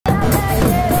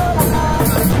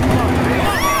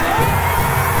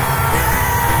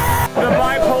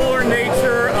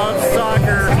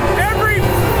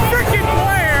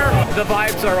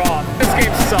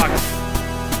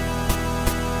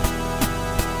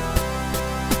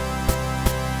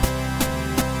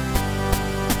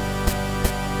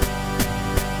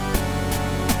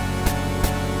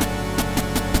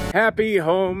Happy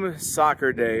home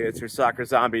soccer day. It's your soccer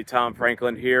zombie Tom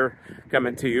Franklin here,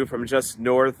 coming to you from just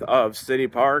north of City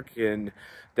Park in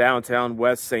downtown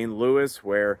West St. Louis,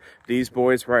 where these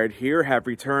boys right here have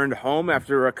returned home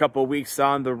after a couple weeks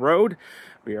on the road.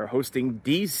 We are hosting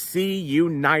DC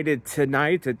United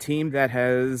tonight, a team that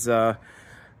has,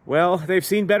 well, they've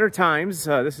seen better times.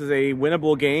 This is a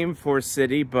winnable game for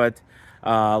City, but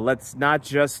let's not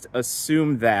just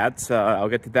assume that. I'll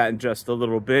get to that in just a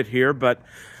little bit here, but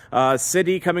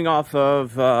City coming off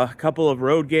of a couple of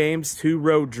road games, 2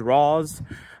 road draws,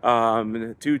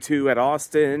 2-2 at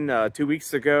Austin 2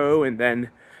 weeks ago, and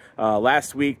then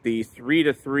last week the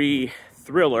 3-3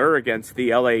 thriller against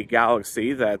the LA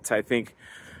Galaxy that I think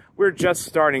we're just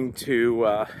starting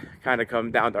to kind of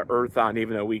come down to earth on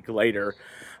even a week later.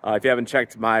 If you haven't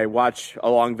checked my watch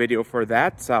along video for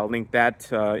that, I'll link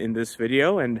that in this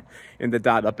video and in the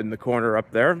dot up in the corner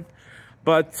up there.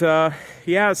 But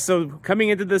yeah, so coming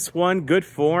into this one, good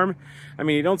form. I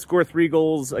mean, you don't score 3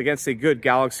 goals against a good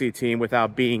Galaxy team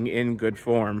without being in good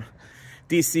form.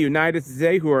 DC United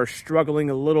today, who are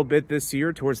struggling a little bit this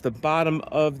year towards the bottom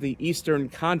of the Eastern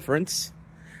Conference.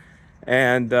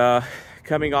 And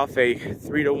coming off a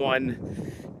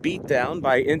 3-1 beatdown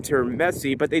by Inter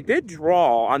Messi, but they did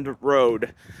draw on the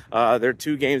road their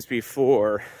 2 games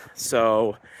before.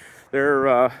 So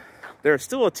they're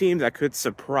still a team that could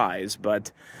surprise,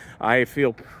 but I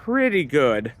feel pretty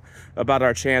good about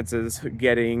our chances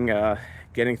getting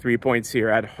 3 points here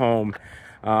at home.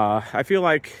 I feel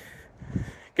like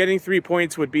getting 3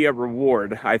 points would be a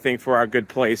reward, I think, for our good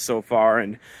play so far.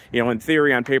 And, you know, in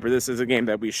theory, on paper, this is a game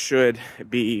that we should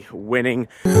be winning.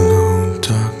 Hello,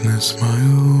 darkness, my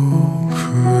old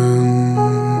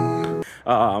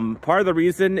friend. Part of the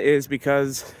reason is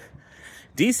because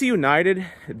DC United,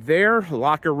 their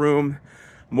locker room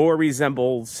more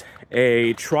resembles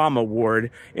a trauma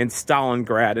ward in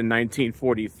Stalingrad in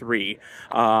 1943.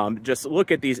 Just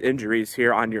look at these injuries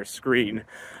here on your screen.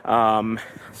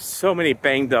 So many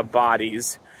banged up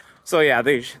bodies. So yeah,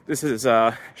 this is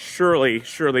surely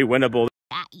winnable.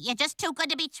 You're just too good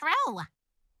to be true.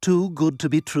 Too good to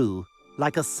be true,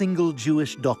 like a single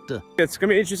Jewish doctor. It's going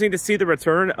to be interesting to see the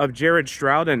return of Jared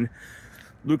Stroud and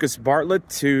Lucas Bartlett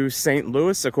to St.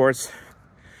 Louis, of course,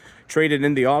 traded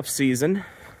in the offseason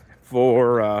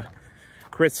for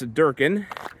Chris Durkin.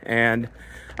 And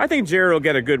I think Jared will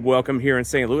get a good welcome here in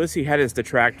St. Louis. He had his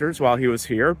detractors while he was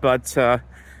here, but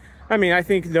I mean, I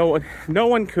think no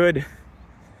one could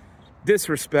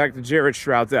disrespect Jared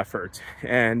Stroud's effort.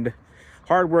 And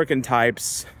hardworking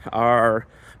types are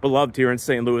beloved here in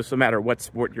St. Louis, no matter what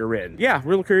sport you're in. Yeah,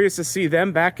 real curious to see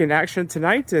them back in action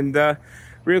tonight, and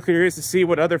real curious to see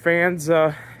what other fans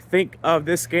think of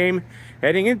this game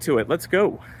heading into it. Let's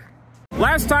go.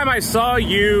 Last time I saw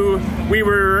you, we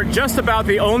were just about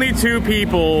the only 2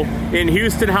 people in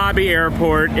Houston Hobby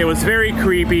Airport. It was very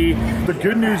creepy. The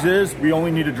good news is we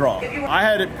only need a draw. I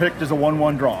had it picked as a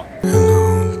 1-1 draw.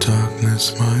 Hello,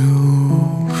 darkness, my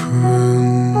old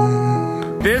friend.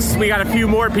 We got a few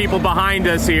more people behind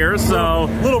us here, so...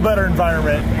 A little better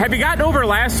environment. Have you gotten over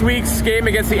last week's game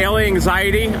against the LA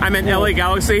Anxiety? I meant LA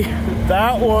Galaxy.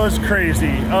 That was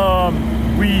crazy.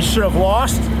 We should have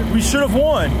lost. We should have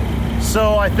won.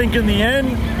 So I think in the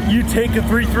end, you take a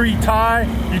 3-3 tie,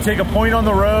 you take a point on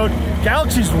the road.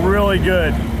 Galaxy's really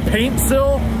good.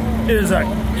 Paintsil is a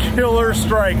killer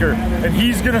striker, and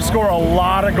he's going to score a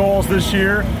lot of goals this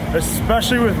year,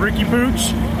 especially with Ricky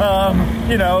Pooch.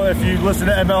 You know, if you listen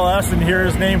to MLS and hear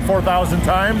his name 4,000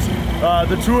 times,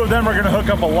 the 2 of them are going to hook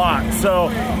up a lot. So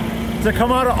to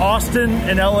come out of Austin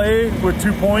and LA with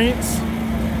 2 points,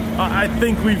 I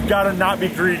think we've got to not be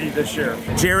greedy this year.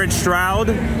 Jared Stroud,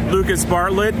 Lucas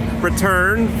Bartlett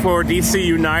return for DC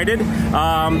United.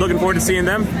 Looking forward to seeing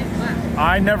them.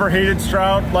 I never hated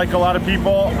Stroud like a lot of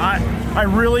people. I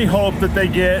really hope that they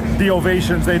get the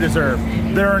ovations they deserve.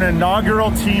 They're an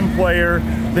inaugural team player.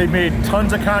 They made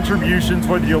tons of contributions,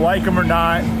 whether you like them or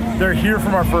not. They're here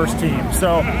from our first team.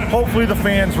 So hopefully the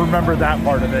fans remember that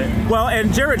part of it. Well,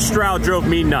 and Jared Stroud drove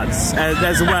me nuts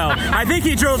as well. I think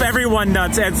he drove everyone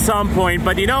nuts at some point.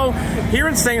 But, you know, here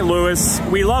in St. Louis,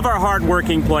 we love our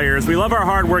hardworking players. We love our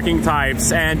hardworking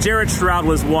types. And Jared Stroud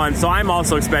was one. So I'm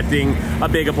also expecting a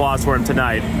big applause for him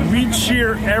tonight. We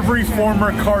cheer every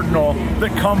former Cardinal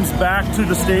that comes back to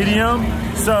the stadium.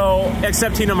 So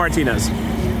except Tino Martinez.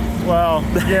 Well,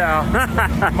 yeah,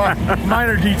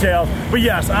 minor details. But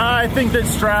yes, I think that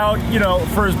Stroud, you know,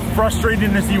 for as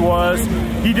frustrating as he was,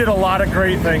 he did a lot of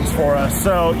great things for us.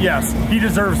 So yes, he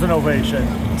deserves an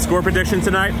ovation. Score prediction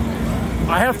tonight?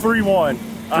 I have 3-1.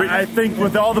 I think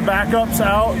with all the backups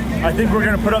out, I think we're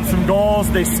going to put up some goals.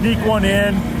 They sneak one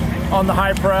in on the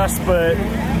high press, but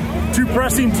two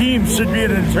pressing teams should be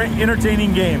an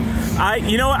entertaining game.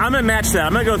 You know what? I'm gonna match that.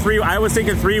 I'm gonna go 3. I was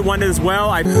thinking 3-1 as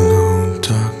well. Hello,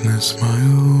 darkness, my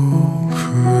old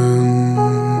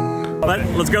friend. But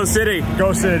let's go City.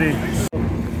 Go City.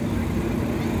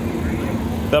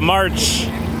 The march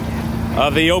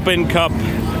of the Open Cup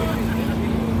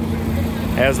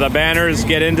as the banners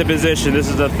get into position. This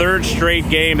is the 3rd straight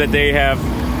game that they have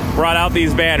brought out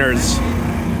these banners.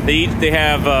 They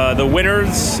have the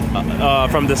winners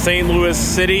from the St. Louis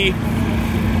City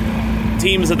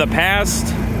teams of the past,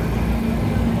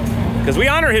 because we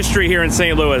honor history here in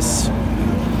St. Louis.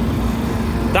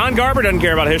 Don Garber doesn't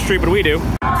care about history, but we do.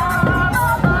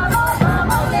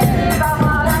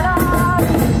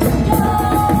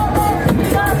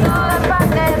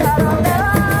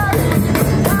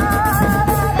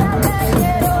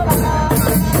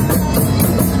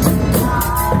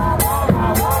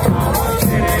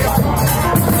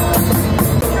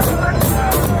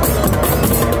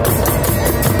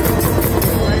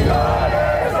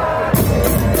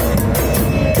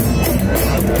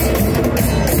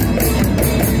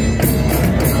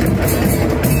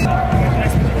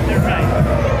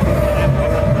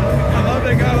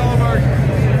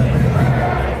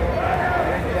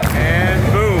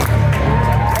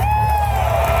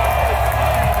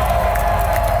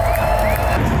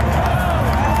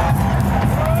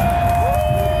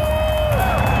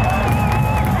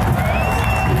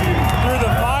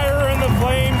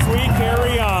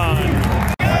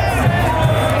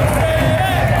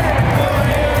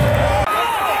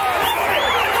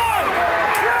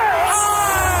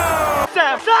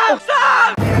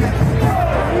 Stop!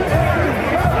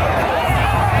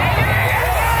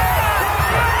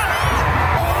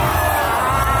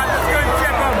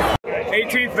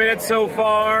 18th minute so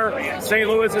far. St.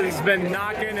 Louis has been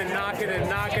knocking and knocking and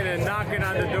knocking and knocking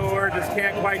on the door. Just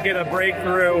can't quite get a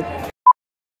breakthrough.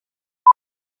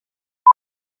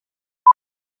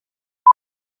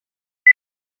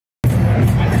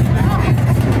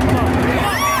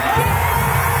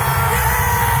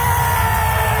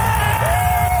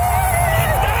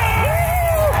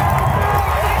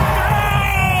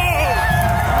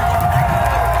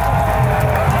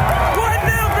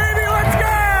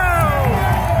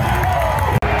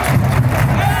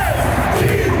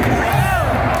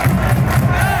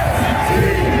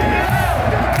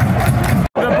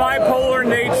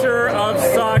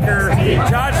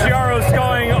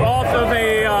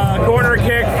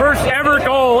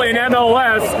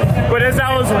 But as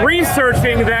I was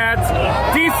researching that,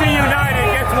 DC United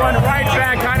gets one right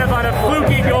back, kind of on a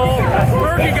fluky goal.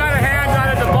 Berkey got a hand on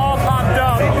it, the ball popped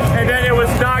up, and then it was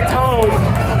knocked home.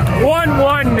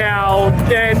 1-1 now,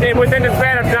 and within the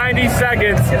span of 90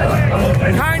 seconds.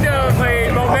 Kind of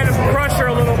a momentum crusher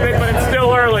a little bit, but it's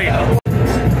still early.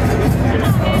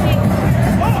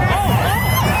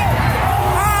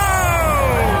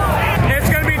 It's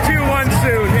going to be 2-1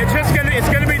 soon. It's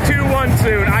going to be 2-1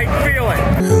 soon. I feel it.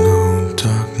 Hello,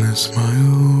 darkness, my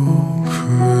old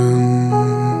friend.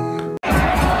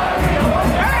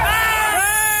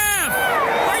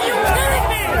 Are you kidding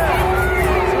me?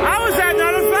 How is that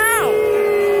not a foul?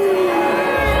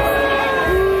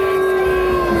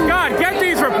 God, get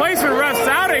these replacement refs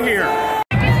out of here.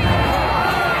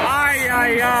 Aye,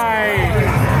 aye, aye.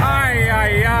 Aye,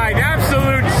 aye, aye.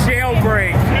 Absolute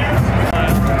jailbreak.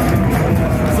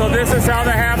 So this is how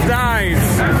the half dies,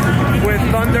 with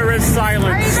thunderous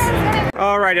silence.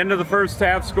 All right, end of the first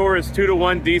half. Score is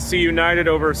 2-1 DC United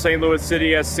over St. Louis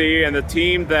City SC, and the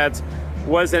team that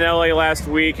was in LA last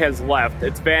week has left.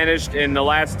 It's vanished in the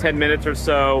last 10 minutes or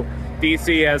so.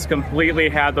 DC has completely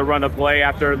had the run of play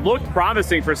after it looked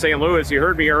promising for St. Louis. You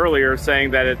heard me earlier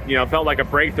saying that it felt like a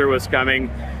breakthrough was coming,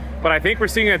 but I think we're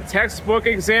seeing a textbook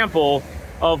example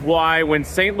of why when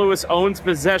St. Louis owns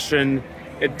possession,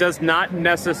 it does not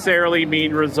necessarily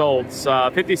mean results.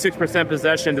 56%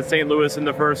 possession to St. Louis in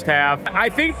the first half. I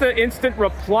think the instant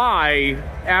reply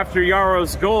after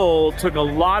Yaro's goal took a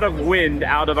lot of wind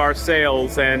out of our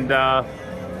sails, and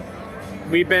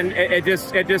it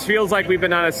just feels like we've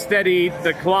been on a steady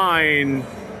decline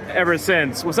ever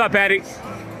since. What's up, Patty?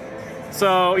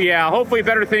 So yeah, hopefully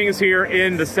better things here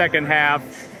in the second half.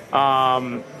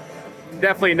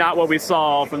 Definitely not what we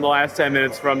saw from the last 10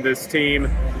 minutes from this team.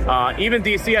 Even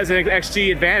DC has an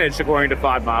XG advantage according to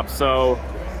FODMOP. So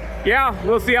yeah,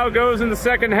 we'll see how it goes in the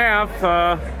second half.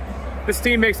 This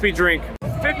team makes me drink.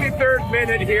 53rd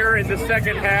minute here in the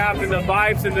second half, and the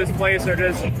vibes in this place are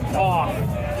just off.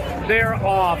 They're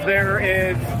off. There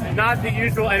is not the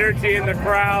usual energy in the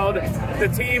crowd. The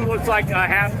team looks like a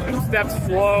half step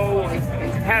slow.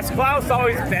 Has Klauss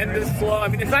always been this slow? I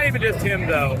mean, it's not even just him,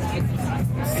 though.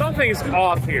 Something's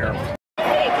off here.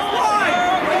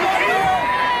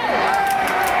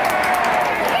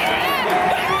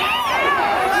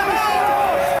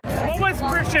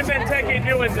 have been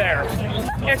doing there?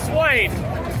 Explain.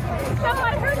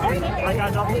 I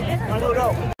got nothing. I don't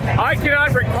know. I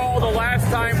cannot recall the last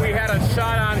time we had a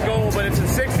shot on goal, but it's the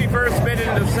 61st minute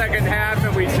in the second half,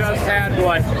 and we just had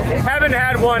one. Haven't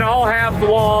had one all half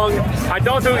long. I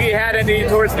don't think we had any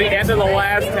towards the end of the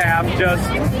last half. Just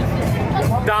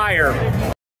dire.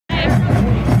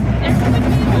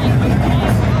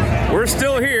 We're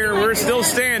still here. We're still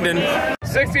standing.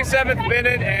 67th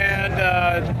minute,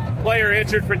 and player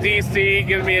injured for DC,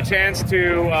 giving me a chance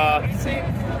to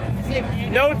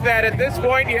note that at this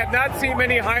point you have not seen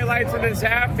many highlights in this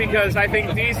half because I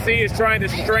think DC is trying to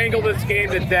strangle this game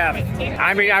to death.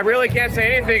 I mean, I really can't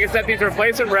say anything except these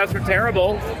replacement refs are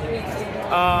terrible.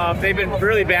 They've been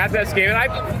really bad this game, and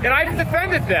I've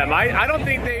defended them. I don't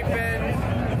think they've been.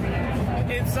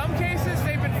 In some cases,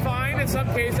 they've been fine. In some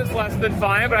cases, less than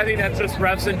fine. But I think that's just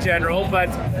refs in general. But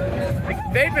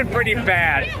they've been pretty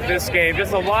bad this game.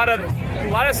 Just a lot of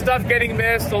stuff getting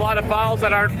missed. A lot of fouls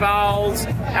that aren't fouls.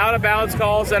 Out of bounds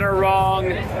calls that are wrong.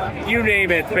 You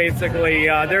name it, basically.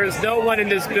 There's no one in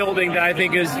this building that I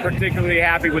think is particularly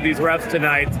happy with these refs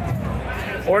tonight,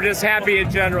 or just happy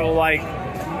in general. Like,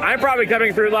 I'm probably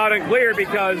coming through loud and clear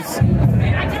because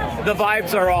the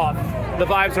vibes are off. The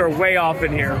vibes are way off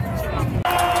in here.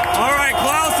 All right,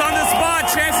 Klauss on the spot.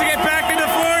 Chance to get back into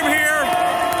form here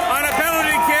on a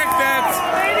penalty kick that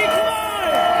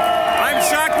I'm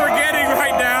shocked we're getting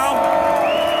right now.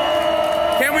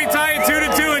 Can we tie it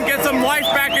 2-2 and get some life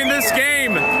back in this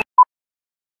game?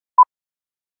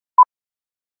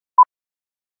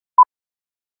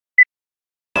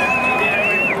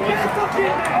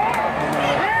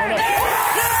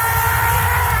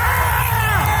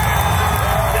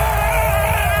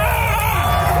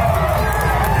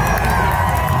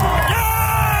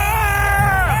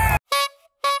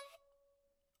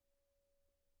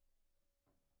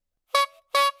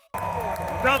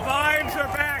 The vibes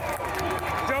are back.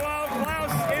 Joao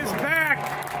Klauss is back.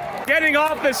 Getting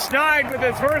off the schneid with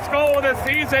his first goal of the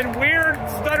season. Weird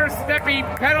stutter-steppy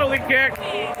penalty kick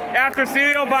after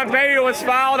Celio Pompeo was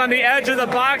fouled on the edge of the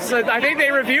box. I think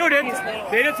they reviewed it.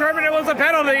 They determined it was a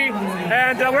penalty.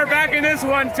 And we're back in this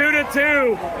one,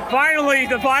 2-2. Finally,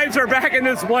 the vibes are back in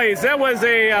this place. That was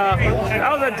a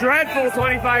dreadful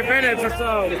 25 minutes or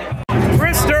so.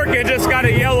 Chris Durkin just got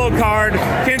a yellow card,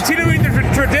 continuing the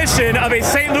tradition of a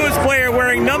St. Louis player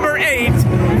wearing number 8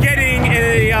 getting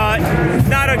a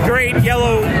not a great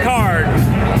yellow card.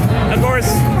 Of course,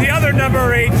 the other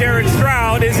number 8, Jared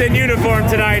Stroud, is in uniform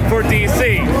tonight for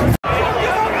DC. And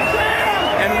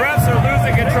refs are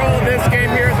losing control of this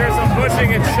game here. There's some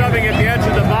pushing and shoving at the edge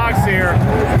of the box here.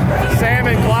 Sam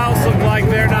and Klauss look like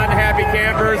they're not happy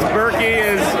campers. Berkey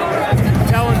is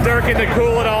telling Durkin to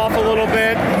cool it off a little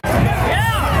bit.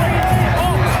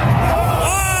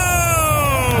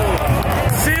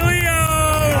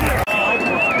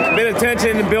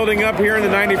 Tension building up here in the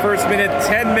 91st minute.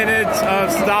 10 minutes of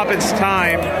stoppage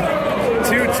time.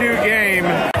 2-2 game. Oh,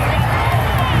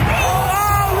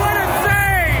 what a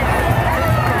save!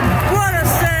 What a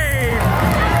save!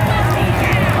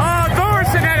 Oh,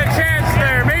 Thorson had a chance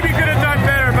there. Maybe could have done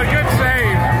better, but good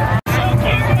save.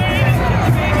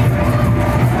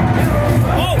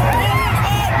 Oh,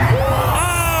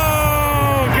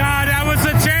 God, that was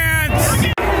a chance.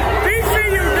 DC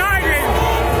United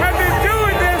have been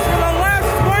doing this for the last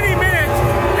 20 minutes.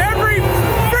 Every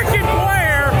freaking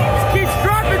player keeps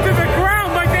dropping to the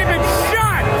ground like they've been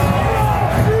shot.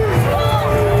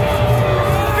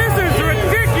 This is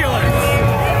ridiculous.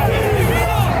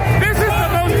 This is the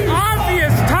most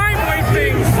obvious time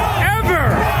wasting ever.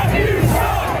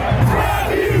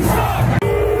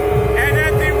 And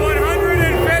at the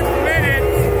 105th minute,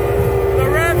 the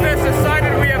ref has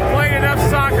decided we have played enough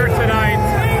soccer tonight.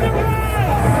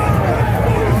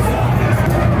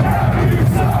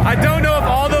 I don't know if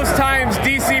all those times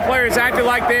DC players acted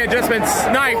like they had just been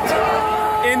sniped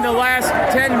in the last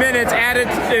 10 minutes added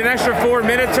an extra 4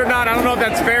 minutes or not. I don't know if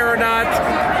that's fair or not.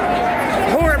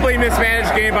 Horribly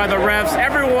mismanaged game by the refs.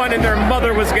 Everyone and their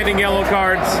mother was getting yellow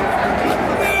cards.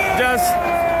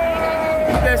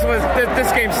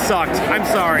 This game sucked. I'm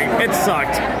sorry. It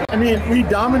sucked. I mean, we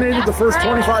dominated the first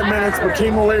 25 minutes, but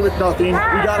came away with nothing.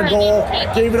 We got a goal,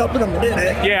 gave it up in a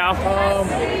minute. Yeah.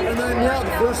 And then,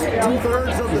 the first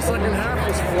 2/3 of the second half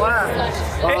was flat.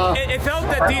 It felt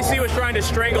that DC was trying to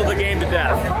strangle the game to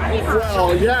death.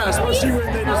 Well, yeah, especially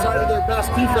when they decided their best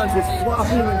defense was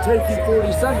flopping and taking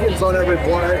 40 seconds on every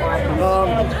play.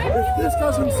 If this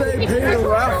doesn't say pay the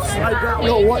refs, I don't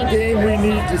know what game we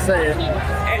need to say it.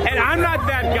 And I'm not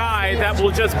that guy that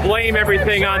will just blame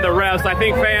everything on the refs. I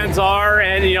think fans are,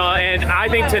 and I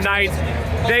think tonight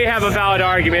they have a valid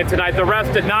argument tonight. The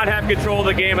refs did not have control of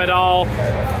the game at all.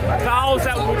 Fouls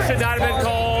that should not have been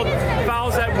called,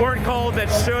 fouls that weren't called that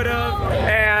should have,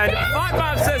 and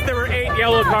Bob says there were 8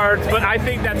 yellow cards, but I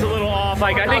think that's a little off.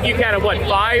 Like, I think you counted, what,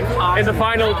 5 in the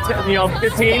final,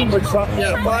 15?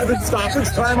 Yeah, 5 in stoppage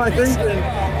time, I think,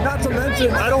 and not to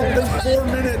mention, I don't think 4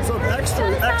 minutes of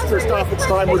extra stoppage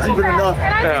time was even enough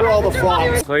for all the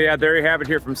fouls. So yeah, there you have it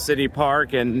here from City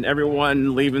Park, and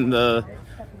everyone leaving the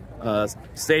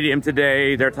stadium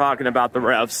today, they're talking about the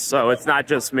refs. So it's not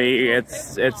just me,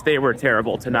 it's they were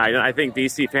terrible tonight. And I think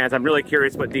DC fans, I'm really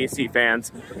curious what DC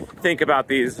fans think about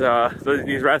these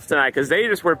refs tonight, because they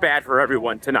just were bad for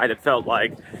everyone tonight, it felt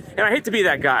like. And I hate to be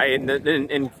that guy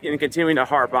in continuing to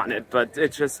harp on it, but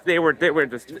it's just it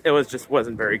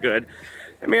wasn't very good.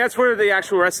 I mean, that's where the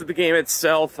actual rest of the game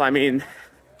itself, I mean,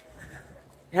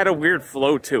 had a weird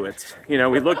flow to it. You know,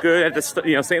 we looked good at the,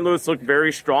 St. Louis looked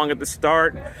very strong at the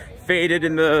start, faded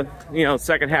in the,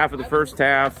 second half of the first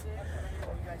half,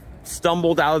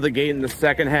 stumbled out of the gate in the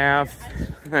second half.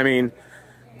 I mean,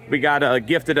 we got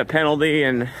gifted a penalty,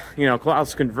 and,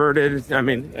 Klauss converted. I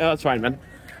mean, that's fine, man.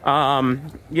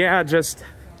 Yeah, just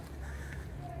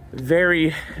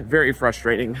very, very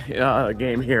frustrating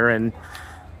game here. And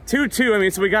 2-2, I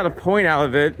mean, so we got a point out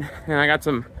of it, and I got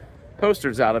some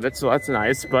posters out of it, so that's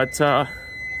nice. But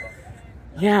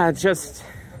yeah, just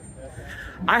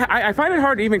I find it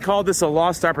hard to even call this a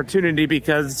lost opportunity,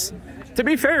 because to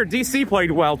be fair, DC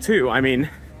played well too. I mean,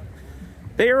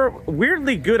 they are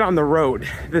weirdly good on the road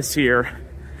this year,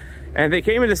 and they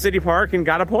came into City Park and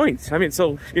got a point. I mean,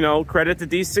 so credit to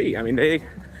DC. I mean,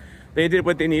 they did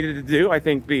what they needed to do. I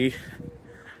think we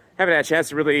haven't had a chance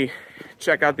to really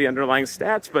check out the underlying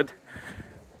stats, but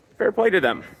fair play to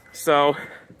them. So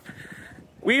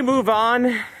we move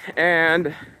on,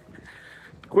 and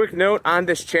quick note on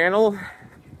this channel,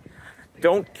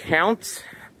 don't count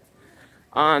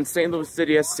on St. Louis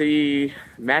City SC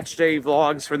match day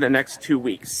vlogs for the next 2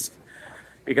 weeks,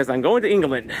 because I'm going to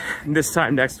England this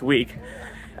time next week.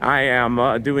 I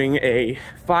am doing a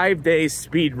 5-day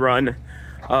speed run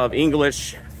of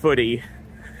English footy.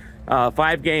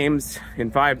 5 games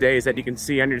in 5 days that you can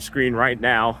see on your screen right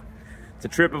now. It's a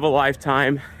trip of a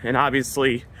lifetime, and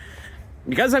obviously,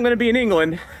 because I'm going to be in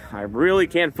England, I really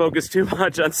can't focus too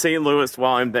much on St. Louis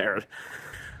while I'm there.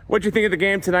 What do you think of the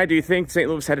game tonight? Do you think St.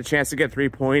 Louis had a chance to get 3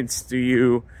 points? Do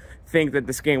you think that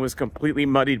this game was completely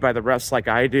muddied by the refs like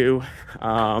I do?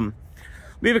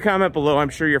 Leave a comment below. I'm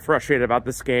sure you're frustrated about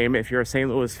this game. If you're a St.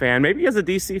 Louis fan, maybe as a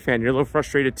DC fan, you're a little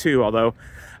frustrated too, although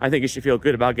I think you should feel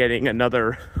good about getting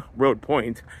another road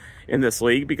point in this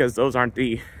league, because those aren't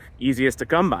the easiest to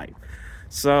come by.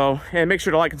 So, and make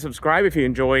sure to like and subscribe if you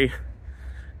enjoy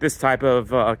this type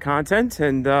of content,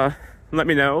 and let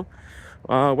me know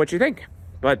what you think.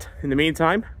 But in the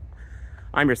meantime,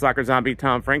 I'm your soccer zombie,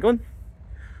 Tom Franklin,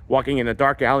 walking in a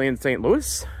dark alley in St.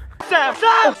 Louis.